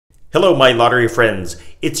Hello, my lottery friends.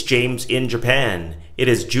 It's James in Japan. It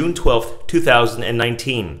is June 12th,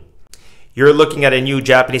 2019. You're looking at a new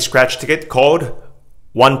Japanese scratch ticket called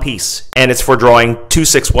One Piece, and it's for drawing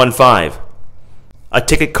 2615. A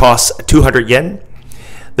ticket costs 200 yen.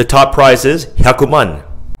 The top prize is hyakuman.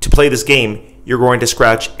 To play this game, you're going to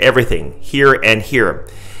scratch everything, here and here.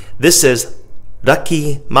 This is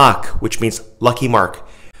lucky mark, which means lucky mark.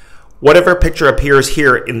 Whatever picture appears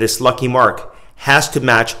here in this lucky mark has to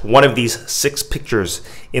match one of these 6 pictures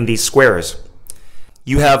in these squares.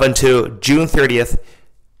 You have until June 30th,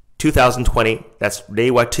 2020, that's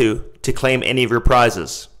Reiwa 2, to claim any of your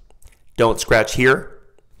prizes. Don't scratch here.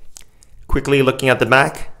 Quickly looking at the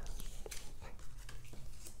back.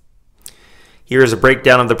 Here is a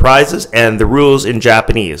breakdown of the prizes and the rules in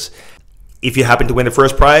Japanese. If you happen to win the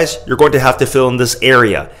first prize, you're going to have to fill in this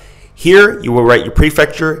area. Here, you will write your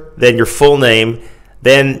prefecture, then your full name,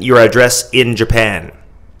 then your address in Japan.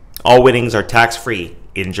 All winnings are tax-free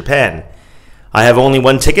in Japan. I have only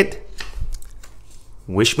one ticket.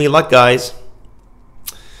 Wish me luck, guys.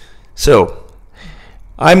 So,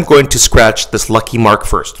 I'm going to scratch this lucky mark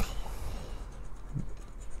first.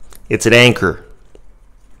 It's an anchor.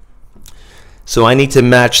 So I need to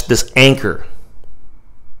match this anchor.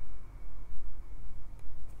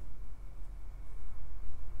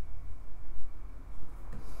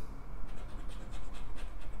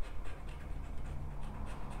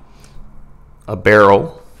 A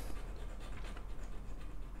barrel.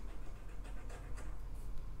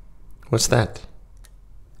 What's that?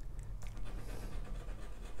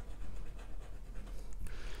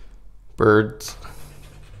 Birds.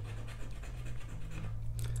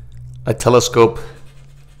 A telescope.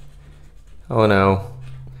 Oh no.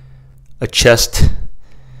 A chest.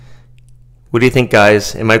 What do you think,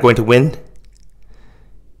 guys? Am I going to win?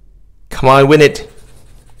 Come on, win it.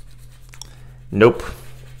 Nope.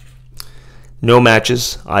 No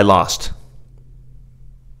matches. I lost.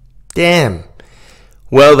 Damn.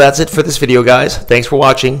 Well, that's it for this video, guys. Thanks for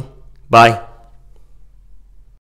watching. Bye.